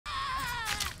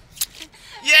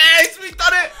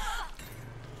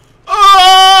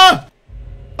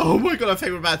Oh my god, I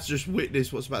think we're about to just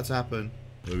witness what's about to happen.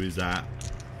 Who is that?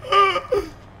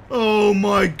 Oh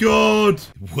my god.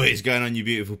 What is going on, you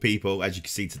beautiful people? As you can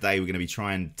see today, we're going to be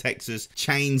trying Texas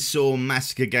Chainsaw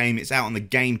Massacre game. It's out on the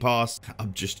Game Pass.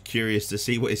 I'm just curious to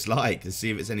see what it's like, to see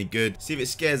if it's any good, see if it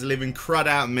scares the living crud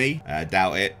out of me. I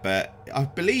doubt it, but I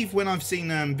believe when I've seen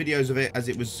videos of it as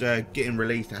it was getting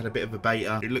released, it had a bit of a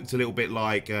beta. It looked a little bit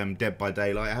like Dead by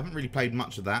Daylight. I haven't really played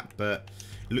much of that, but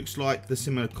it looks like the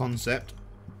similar concept.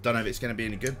 Don't know if it's going to be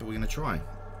any good, but we're going to try.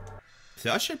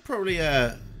 So I should probably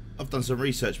I've done some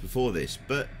research before this,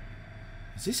 but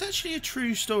is this actually a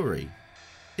true story?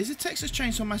 Is the Texas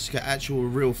Chainsaw Massacre actual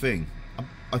real thing?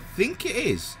 I think it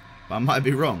is, but I might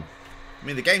be wrong. I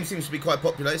mean, the game seems to be quite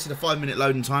popular. It's in a 5-minute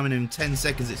loading time, and in 10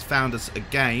 seconds it's found us a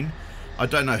game. I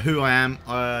don't know who I am.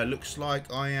 Looks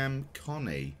like I am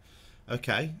Connie.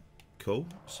 Okay, cool,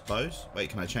 suppose. Wait,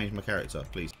 can I change my character,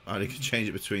 please? I only can change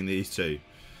it between these two.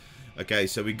 Okay,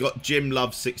 so we got Jim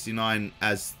Love 69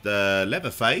 as the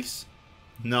Leatherface.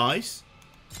 Nice.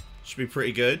 Should be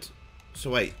pretty good. So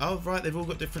wait. Oh, right. They've all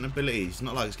got different abilities.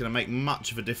 Not like it's going to make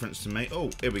much of a difference to me. Oh,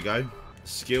 here we go.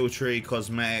 Skill tree,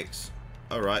 cosmetics.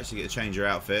 Alright, so you get to change your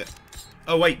outfit.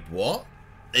 Oh, wait. What?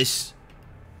 There's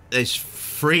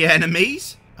 3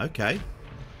 enemies? Okay.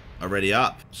 Already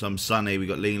up. So I'm Sonny. We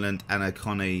got Leland, Anna,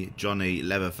 Connie, Johnny,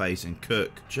 Leatherface, and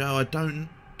Cook. Joe, I don't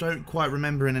quite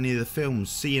remember in any of the films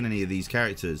seeing any of these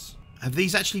characters. Have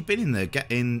these actually been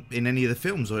in in any of the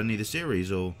films or any of the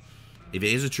series? Or if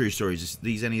it is a true story, is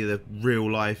these any of the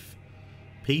real life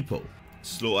people?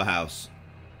 Slaughterhouse.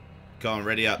 Come on,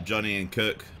 ready up, Johnny and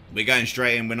Cook. We're going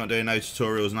straight in. We're not doing no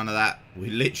tutorials, none of that.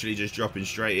 We're literally just dropping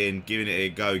straight in, giving it a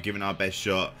go, giving our best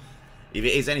shot. If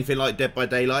it is anything like Dead by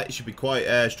Daylight, it should be quite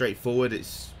straightforward.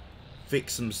 It's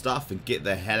fix some stuff and get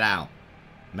the hell out.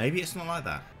 Maybe it's not like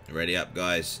that. Ready up,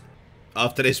 guys.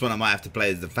 After this one, I might have to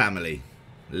play as the family.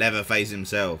 Leatherface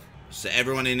himself. So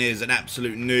everyone in here is an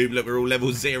absolute noob. Look, we're all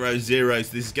level 0, 0.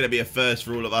 So this is going to be a first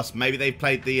for all of us. Maybe they've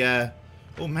played the...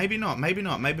 or maybe not. Maybe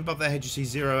not. Maybe above their head you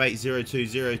see 08,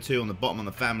 02, 02 on the bottom on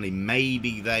the family.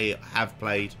 Maybe they have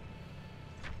played.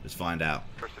 Let's find out.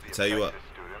 Tell you what.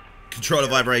 Controller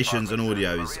vibrations and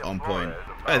audio is on point.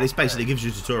 Oh, this basically gives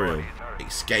you a tutorial.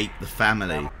 Escape the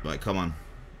family. Right, come on.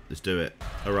 Let's do it.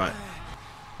 Alright.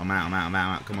 I'm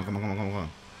out. Come on.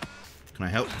 Can I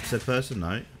help said person?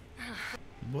 No.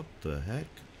 What the heck?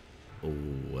 Oh,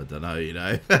 I don't know, you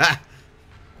know.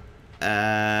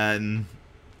 I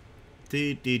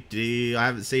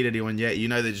haven't seen anyone yet. You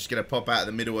know they're just gonna pop out of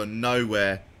the middle of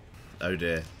nowhere. Oh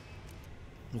dear.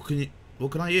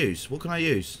 What can I use? What can I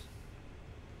use?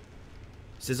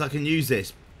 It says I can use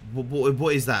this.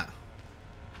 What is that?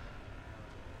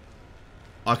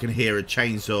 I can hear a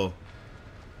chainsaw.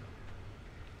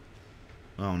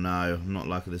 Oh no, I'm not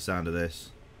liking the sound of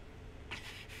this.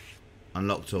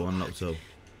 Unlocked all.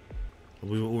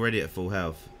 We were already at full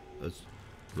health. That's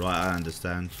right, I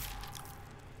understand.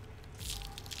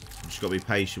 You just gotta be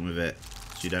patient with it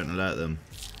so you don't alert them.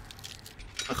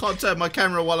 I can't turn my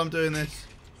camera while I'm doing this.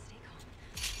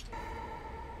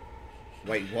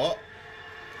 Wait, what?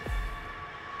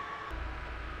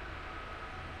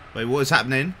 Wait, what is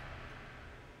happening?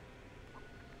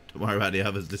 Don't worry about the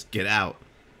others, just get out.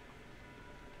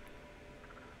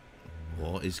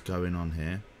 What is going on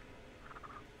here?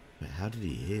 Wait, how did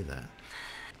he hear that?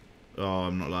 Oh,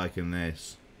 I'm not liking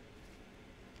this.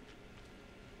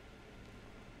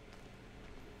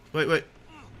 Wait.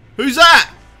 Who's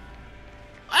that?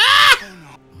 Ah!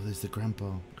 Oh, there's the grandpa.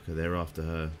 Okay, they're after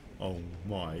her. Oh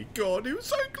my god, he was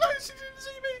so close, he didn't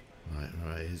see me.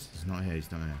 Right, he's not here,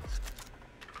 he's not here.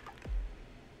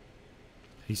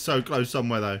 He's so close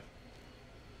somewhere though.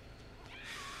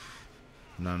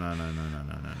 No.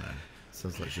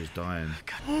 Sounds like she's dying.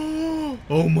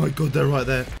 Oh my god, they're right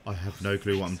there. I have no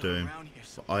clue what I'm doing.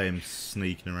 But I am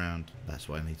sneaking around. That's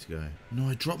where I need to go. No,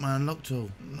 I dropped my unlock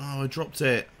tool. No, I dropped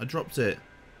it. It's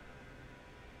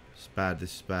bad,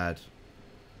 this is bad.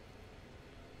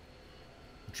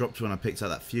 I dropped when I picked up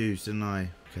that fuse, didn't I?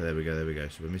 Okay, there we go.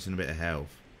 So we're missing a bit of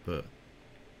health. But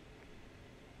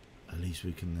at least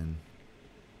we can then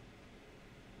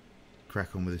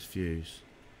crack on with this fuse.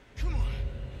 Come on.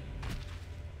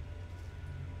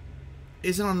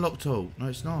 It's an unlock tool. No,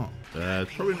 it's not.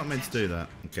 Probably not meant to do that.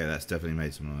 Okay, that's definitely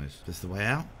made some noise. Is this the way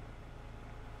out?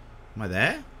 Am I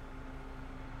there?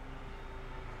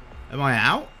 Am I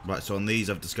out? Right, so on these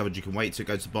I've discovered you can wait till it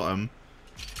goes to the bottom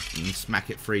and smack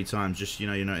it 3 times just so you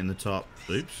know you're not in the top.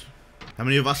 Oops. How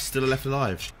many of us still are left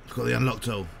alive? I've got the unlock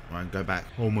tool. Right, go back.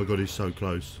 Oh my god, he's so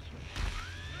close.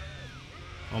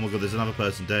 Oh my god, there's another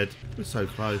person dead. We're so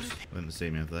close. They haven't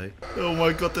seen me, have they? Oh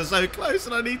my god, they're so close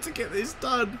and I need to get this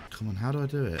done. Come on, how do I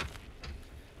do it?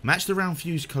 Match the round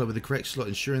fuse colour with the correct slot,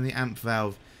 ensuring the amp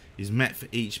valve is met for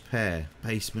each pair.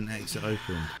 Basement exit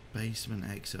open. Basement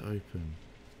exit open.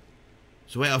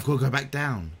 So wait, I've got to go back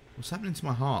down. What's happening to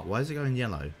my heart? Why is it going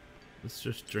yellow? Let's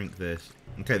just drink this.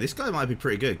 Okay, this guy might be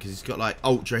pretty good because he's got like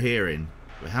ultra hearing.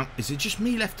 Wait, how, is it just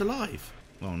me left alive?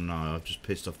 Oh no, I've just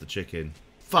pissed off the chicken.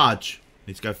 Fudge!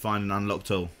 Need to go find an unlocked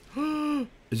tool.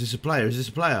 Is this a player? Is this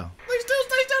a player? Stay still,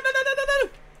 stay still! No, no, no, no, no!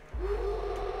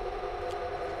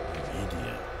 You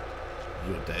idiot.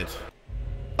 You're dead.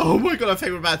 Oh my god, I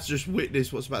think we're about to just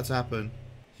witness what's about to happen.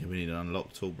 Yeah, we need an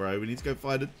unlocked tool, bro. We need to go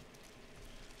find a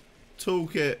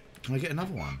toolkit. Can I get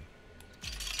another one?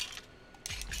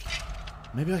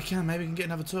 Maybe I can. Maybe I can get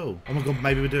another tool. Oh my god,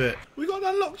 maybe we do it. We got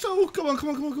an unlocked tool. Come on, come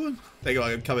on, come on, come on. They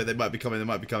coming. They might be coming. They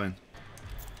might be coming.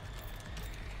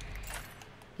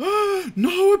 No,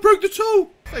 I broke the tool.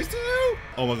 Stay still.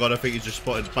 Oh my god, I think he just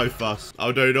spotted both of us.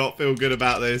 I do not feel good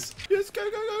about this. Yes, go,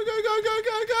 go, go, go, go, go,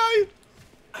 go,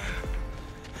 go.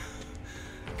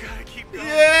 Gotta keep going.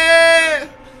 Yeah!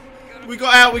 We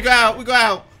got out, we got out, we got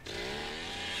out.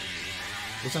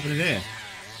 What's happening here?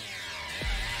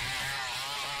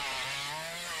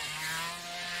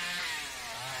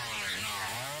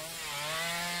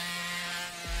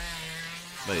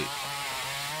 Wait.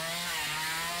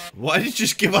 Why did you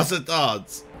just give us a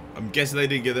dance? I'm guessing they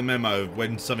didn't get the memo of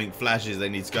when something flashes they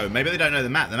need to go. Maybe they don't know the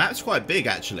map. The map's quite big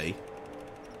actually.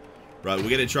 Right, we're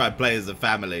going to try and play as a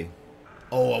family.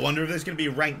 Oh, I wonder if there's going to be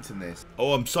ranked in this.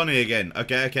 Oh, I'm Sonny again.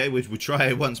 Okay, okay. We'll try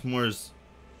it once more as...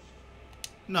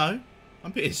 No.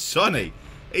 I'm being Sonny.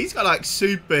 He's got like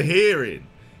super hearing.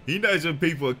 He knows when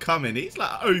people are coming. He's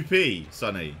like OP,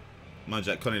 Sonny. Mind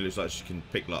you, that Connie looks like she can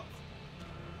pick lock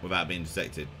without being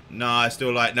detected. No, I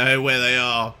still like know where they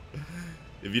are.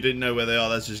 If you didn't know where they are,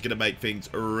 that's just going to make things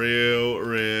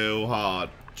real hard.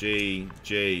 G.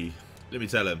 Let me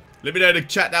tell him. Let me know in the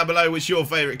chat down below which your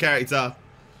favourite character.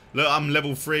 Look, I'm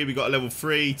level 3. We got level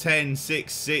 3, 10,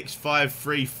 6, 6, 5,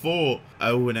 3, 4.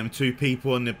 Oh, and them two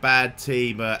people on the bad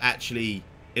team are actually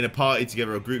in a party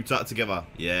together or grouped up together.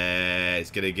 Yeah,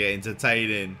 it's going to get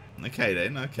entertaining. Okay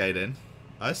then.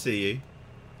 I see you.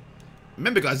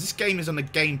 Remember, guys, this game is on the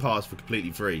Game Pass for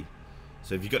completely free.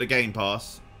 So if you've got the Game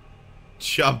Pass,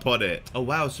 jump on it. Oh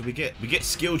wow, so we get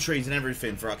skill trees and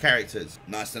everything for our characters.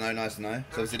 Nice to know, nice to know.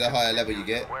 So obviously the higher level you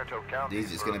get, the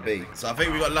easier it's going to be. So I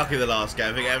think we got lucky the last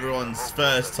game. I think everyone's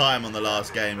first time on the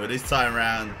last game, but this time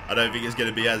around I don't think it's going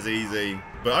to be as easy.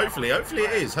 But hopefully it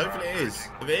is. Hopefully it is.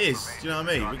 If it is, do you know what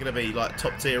I mean? We're going to be like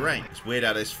top tier rank. It's weird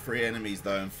how there's 3 enemies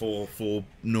though and 4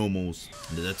 normals.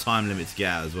 And there's a time limit to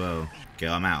get out as well. Okay,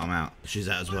 I'm out. She's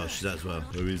out as well.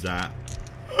 Who is that?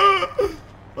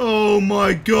 Oh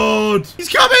my god! He's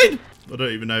coming! I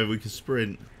don't even know if we can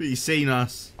sprint. But he's seen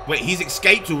us. Wait, he's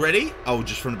escaped already? Oh,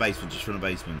 just from the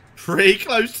basement. Pretty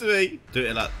close to me. Do it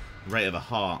at like rate of a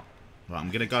heart. Right, I'm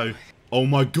gonna go. Oh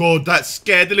my god, that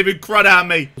scared the living crud out of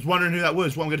me. I was wondering who that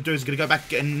was. What I'm gonna do is I'm gonna go back and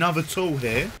get another tool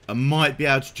here. I might be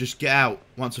able to just get out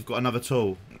once I've got another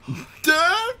tool.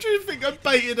 Damn, do you think I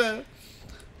baited her?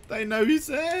 They know he's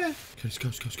there. Okay, let's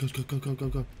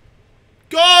go.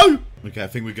 Go! Okay, I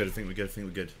think we're good.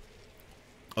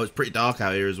 Oh, it's pretty dark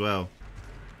out here as well.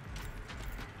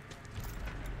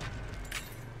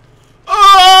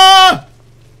 Ah!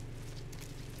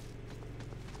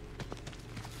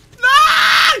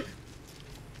 No!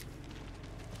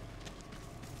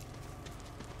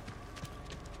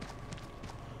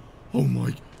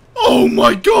 Oh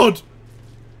my god!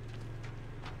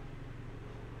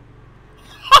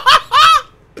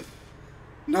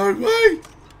 No way!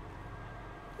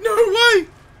 No way!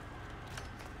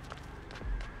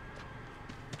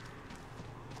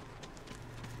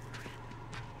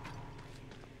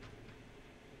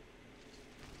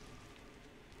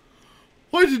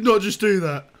 I did not just do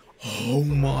that. Oh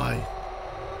my.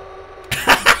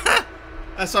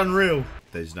 That's unreal.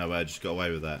 There's no way I just got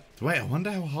away with that. Wait, I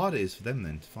wonder how hard it is for them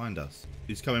then to find us.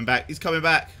 He's coming back. He's coming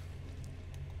back.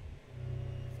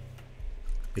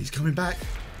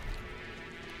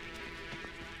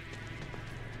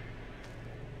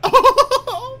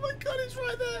 Oh my god, it's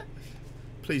right there.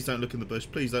 Please don't look in the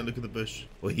bush.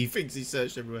 Well, he thinks he's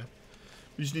searched everywhere.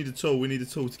 We just need a tool. We need a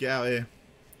tool to get out of here.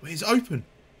 Wait, it's open.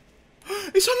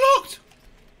 It's unlocked.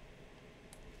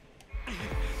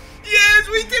 Yes,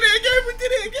 we did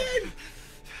it again.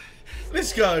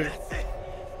 Let's go.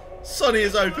 Sonny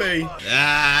is OP.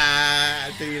 Ah,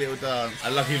 do your little dance.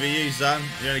 Unlucky for you, son.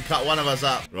 You only cut one of us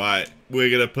up. Right, we're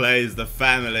going to play as the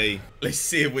family. Let's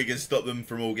see if we can stop them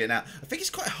from all getting out. I think it's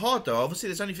quite hard, though.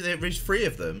 Obviously, there's 3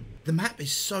 of them. The map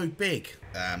is so big.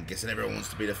 I'm guessing everyone wants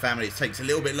to be the family. It takes a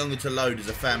little bit longer to load as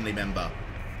a family member.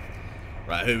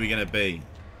 Right, who are we going to be?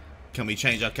 Can we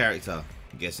change our character?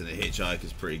 I'm guessing the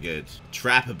hitchhiker's pretty good.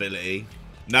 Trap ability.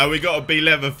 No, we got to be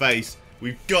Leatherface.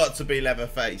 We've got to be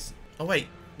Leatherface. Oh, wait.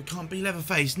 We can't be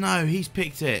Leatherface. No, he's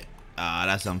picked it. Ah,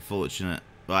 that's unfortunate.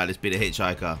 Right, let's be the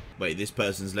hitchhiker. Wait, this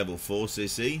person's level 4,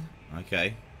 sissy?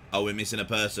 Okay. Oh, we're missing a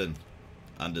person.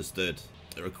 Understood.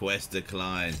 The request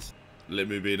declined. Let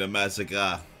me be the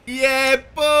massacre. Yeah,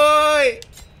 boy!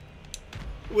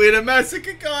 We're the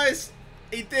massacre, guys.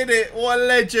 He did it. What a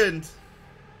legend.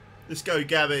 Let's go,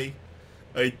 Gabby.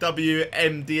 A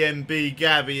WMDMB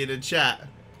Gabby in the chat.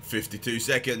 52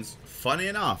 seconds. Funny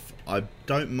enough, I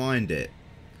don't mind it.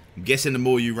 I'm guessing the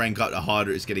more you rank up, the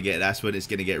harder it's going to get. That's when it's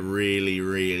going to get really,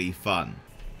 really fun.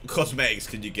 What cosmetics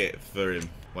can you get for him?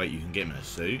 Wait, you can get him in a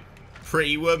suit?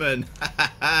 Pretty woman.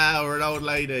 Or an old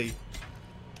lady.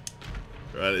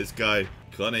 Right, let's go.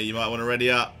 Connie, you might want to ready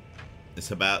up.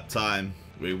 It's about time.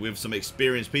 We're with some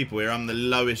experienced people here. I'm the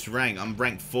lowest rank. I'm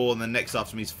ranked 4 and the next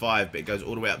after me is 5, but it goes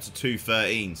all the way up to 2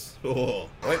 13s. Oh.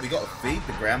 Wait, we got to feed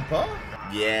the grandpa?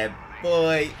 Yeah,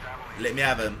 boy. Let me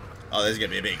have him. Oh, this is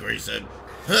going to be a bit gruesome.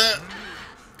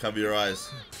 Cover your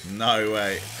eyes. No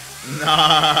way. No.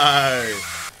 I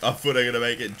thought they were going to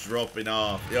make it drop in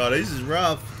half. Yo, this is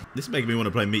rough. This is making me want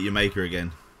to play Meet Your Maker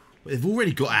again. But they've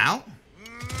already got out?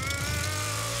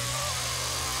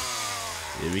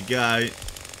 Here we go.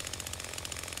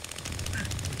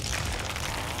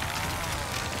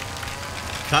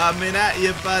 Coming at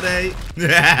you, buddy.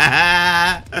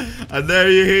 I know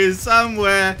you're here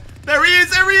somewhere. There he is,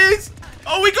 there he is.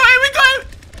 Oh, we got him, we got him.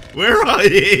 Where are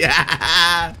you?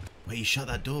 Wait, you shut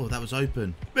that door. That was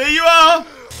open. There you are.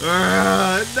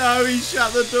 No, he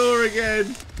shut the door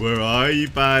again. Where are you,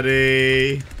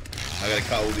 buddy? I gotta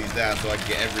cut all these down so I can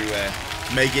get everywhere.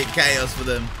 Make it chaos for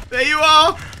them. There you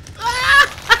are.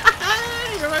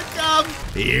 Here I come.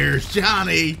 Here's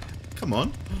Johnny. Come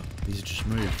on. These are just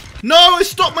moved. No, I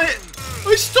stopped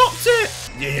I stopped it.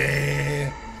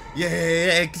 Yeah.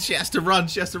 Yeah. She has to run.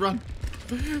 She has to run.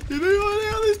 There's 2 of them.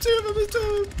 There's 2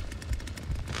 of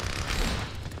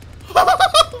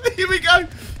them. Here we go.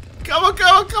 Come on,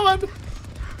 come on, come on.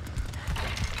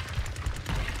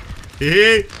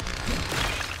 Here.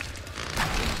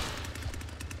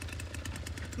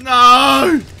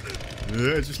 No.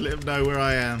 Just let him know where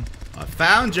I am. I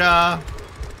found ya.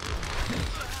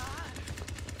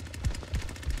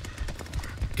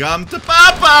 Come to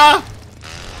Papa.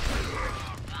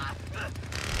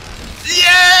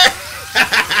 Yeah.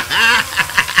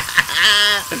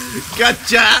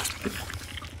 Gotcha.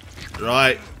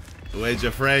 Right. Where's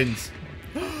your friends?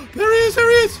 There he is, there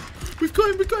he is. We've got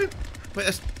him, we've got him. Wait,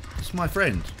 that's my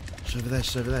friend. She's over there,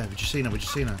 she's over there. We've just seen her, we've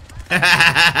just seen her.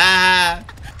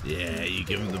 Yeah, you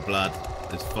give him the blood.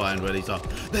 Let's find where these are.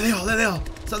 There they are, there they are.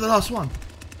 Is that the last one?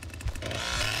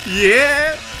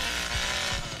 Yeah.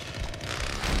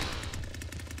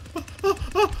 Oh,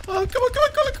 come on, come on, come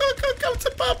on, come on, come on, come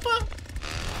to Papa.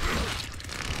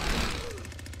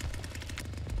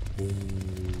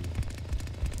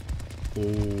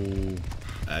 Oh,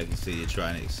 I can see you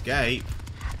trying to escape.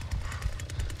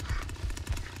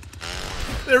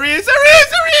 There he is, there he is,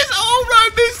 there he is. Oh, no, I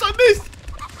missed.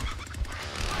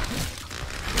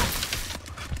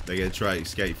 They're going to try to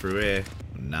escape through here.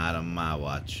 Not on my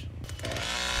watch.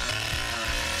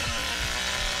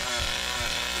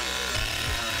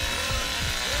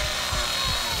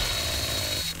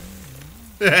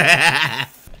 They're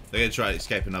going to try to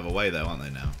escape another way, though, aren't they,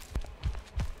 now?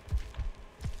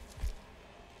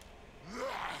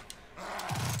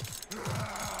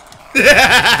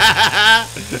 Yeah!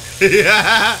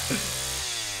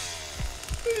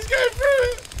 He's going through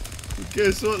it!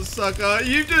 Guess what, sucker?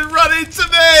 You just run into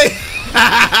me!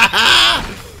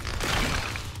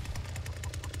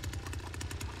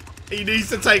 He needs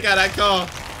to take out that car.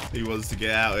 He wants to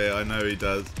get out here, I know he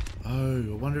does. Oh,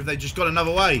 I wonder if they just got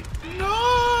another way.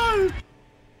 No!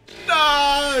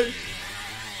 No!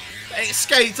 They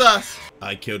escaped us!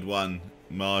 I killed one.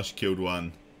 Marsh killed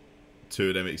one. 2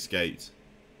 of them escaped.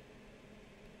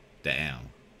 Damn.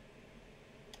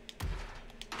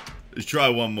 Let's try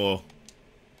one more.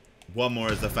 One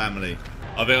more as the family.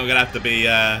 I think I'm gonna have to be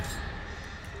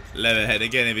Leatherhead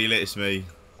again if he lets me.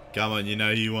 Come on, you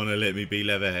know you want to let me be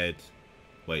Leatherhead.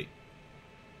 Wait.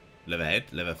 Leatherhead?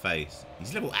 Leatherface.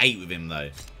 He's level 8 with him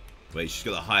though. Wait, she's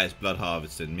got the highest blood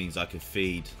harvesting. Means I could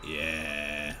feed.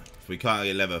 Yeah. we can't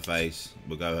get Leatherface,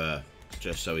 we'll go her.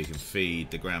 Just so we can feed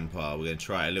the grandpa. We're going to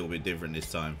try it a little bit different this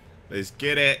time. Let's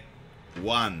get it.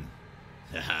 1.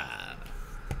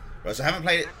 Right, so I haven't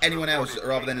played anyone else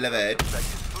rather than Leatherhead.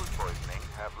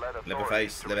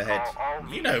 Leatherface, Leatherhead.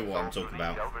 You know what I'm talking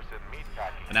about.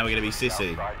 And now we're going to be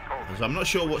Sissy. So I'm not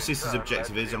sure what Sissy's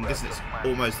objective is. I'm guessing it's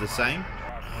almost the same.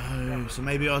 Oh, so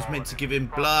maybe I was meant to give him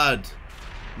blood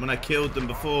when I killed them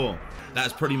before.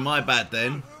 That's probably my bad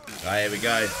then. Alright, here we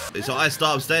go. So I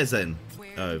start upstairs then.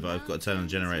 Oh, but I've got to turn on the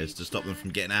generators to stop them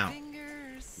from getting out.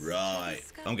 Right.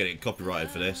 I'm getting copyrighted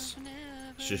for this.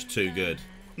 It's just too good.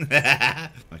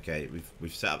 Okay,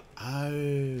 we've set up...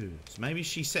 Oh, so maybe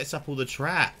she sets up all the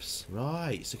traps.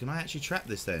 Right, so can I actually trap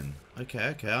this then?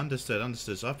 Okay, understood.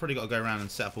 So I've probably got to go around and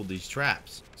set up all these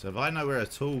traps. So if I know where a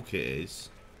toolkit is,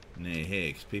 near here,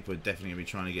 because people are definitely going to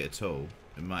be trying to get a tool,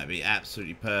 it might be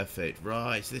absolutely perfect.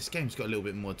 Right, so this game's got a little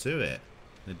bit more to it.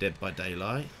 They're Dead by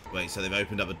Daylight. Wait, so they've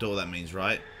opened up a door, that means,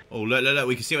 right? Oh, look,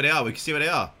 we can see where they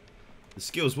are. The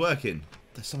skill's working.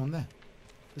 There's someone there.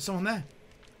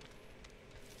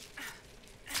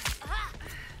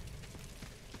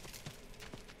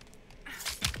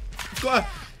 Got her.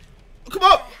 Come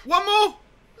on, one more.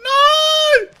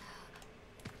 No!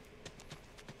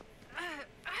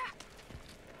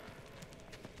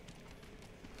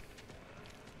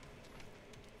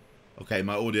 Okay,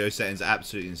 my audio settings are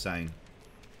absolutely insane.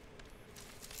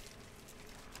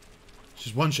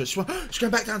 She's one shot. She's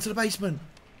going back down to the basement.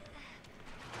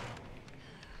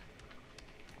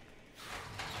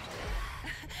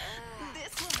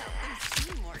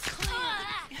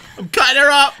 I'm cutting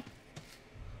her up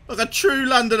like a true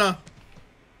Londoner.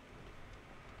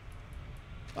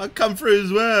 I come through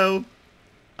as well.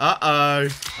 Uh-oh.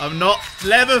 I'm not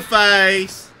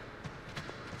Leatherface.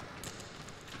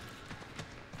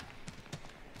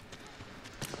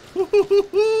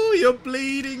 You're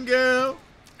bleeding, girl.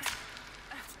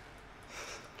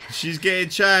 She's getting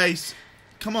chased.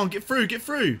 Come on, get through, get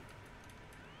through.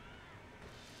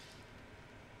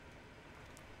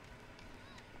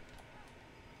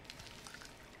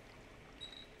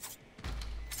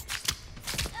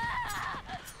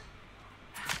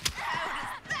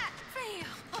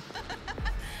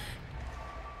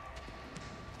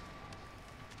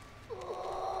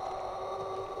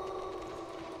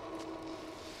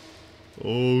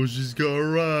 Oh, she's gotta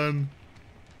run.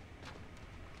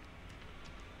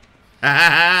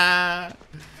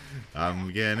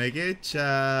 I'm gonna get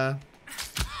ya.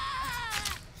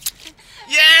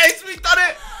 Yes, we've done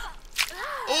it.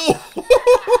 Oh,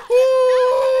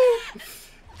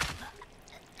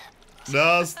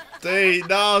 nasty,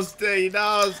 nasty,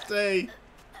 nasty.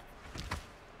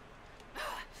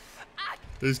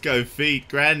 Let's go feed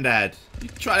Grandad. You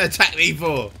trying to attack me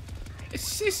for?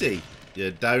 It's Sissy.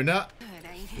 Your donut.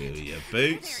 Fill your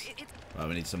boots. Right,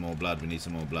 we need some more blood. We need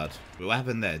some more blood. But what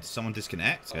happened there? Did someone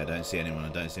disconnect? Okay, I don't see anyone. I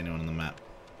don't see anyone on the map.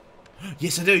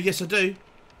 Yes, I do. Yes, I do.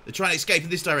 They're trying to escape in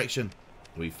this direction.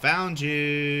 We found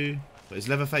you. But his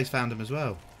Leatherface found him as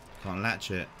well. Can't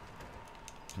latch it.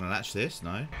 Can I latch this?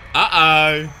 No.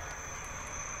 Uh-oh.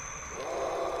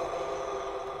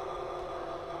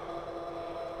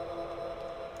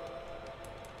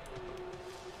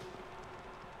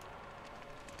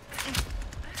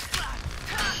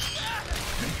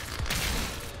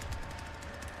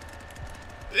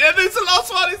 Yeah, it's the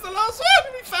last one. It's the last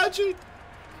one. We found you.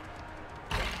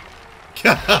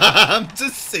 I'm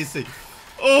just Sissy.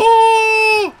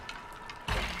 Oh!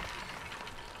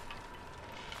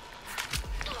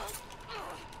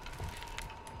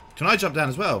 Can I jump down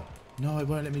as well? No, it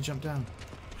won't let me jump down.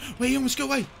 Wait, you almost got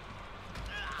away.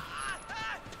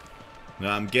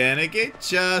 I'm gonna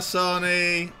get ya,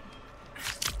 Sonny.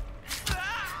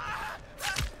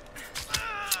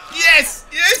 Yes!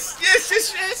 Yes! Yes!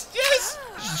 Yes! Yes! Yes!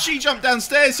 She jumped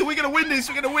downstairs, so we're gonna win this.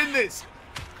 We're gonna win this.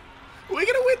 We're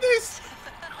gonna win this.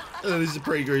 Oh, this is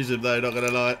pretty gruesome, though. Not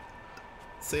gonna lie.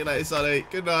 See you later, Sonny.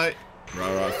 Good night.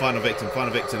 Right. Final victim.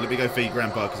 Final victim. Let me go feed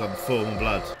Grandpa because I'm full on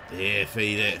blood. Here,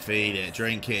 feed it. Feed it.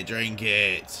 Drink it. Drink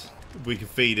it. If we can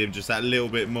feed him just that little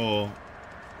bit more,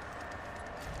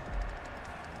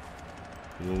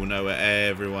 we'll know where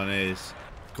everyone is.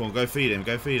 Come on, go feed him.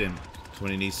 Go feed him. Come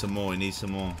on, he needs some more. He needs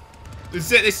some more. This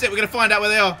is it. This is it. We're gonna find out where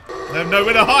they are. They have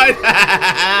nowhere to hide.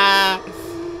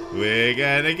 We're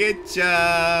gonna get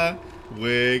ya.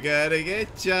 We're gonna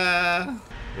get ya.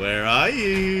 Where are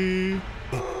you?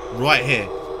 Right here.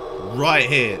 Right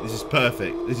here. This is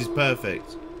perfect. This is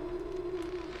perfect.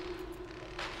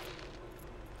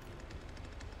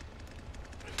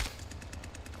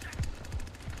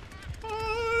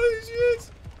 Oh, here she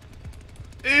is.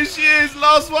 Here she is.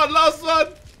 Last one. Last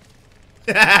one.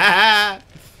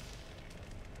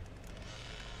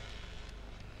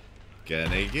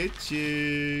 Gonna get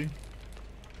you.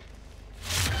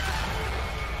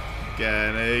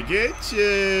 Gonna get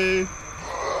you.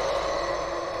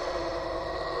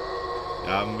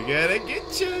 I'm gonna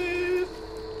get you.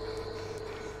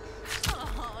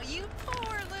 Oh, you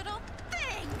poor little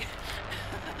thing.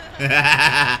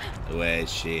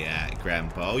 Where's she at,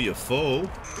 Grandpa? Oh, you're full.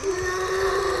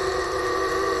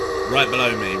 Right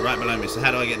below me, right below me. So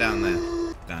how do I get down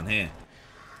there? Down here.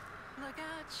 Look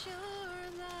out your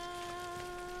love.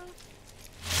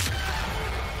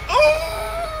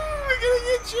 Oh, we're gonna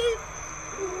get you.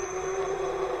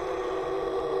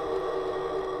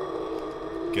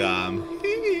 Come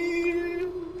here.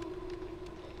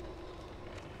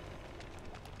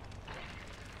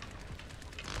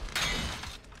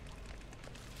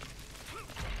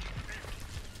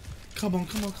 Come on,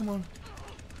 come on, come on.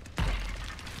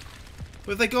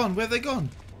 Where have they gone? Where have they gone?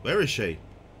 Where is she?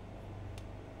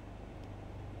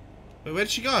 Wait, where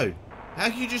did she go? How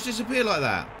can you just disappear like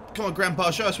that? Come on,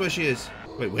 Grandpa, show us where she is.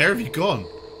 Wait, where have you gone?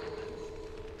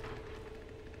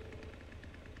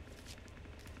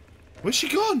 Where's she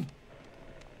gone?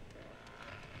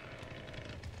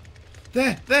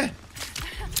 There, there.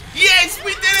 Yes,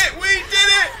 we did it! We did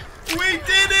it! We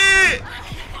did it!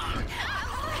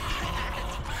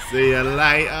 See you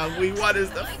later. We won as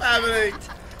the family.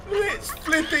 Let's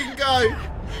flipping go. I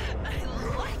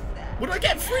like that. Would I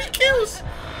get 3 kills?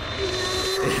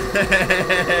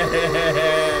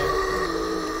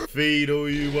 Feed all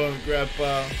you want,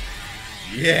 Grandpa.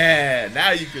 Yeah,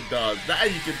 now you can dance. Now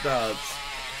you can dance.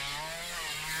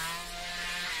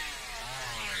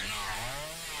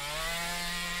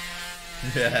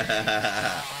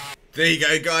 There you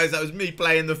go, guys. That was me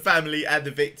playing the family and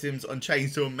the victims on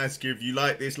Chainsaw Massacre. If you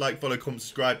like this, like, follow, comment,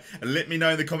 subscribe, and let me know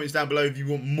in the comments down below if you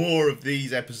want more of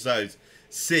these episodes.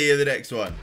 See you in the next one.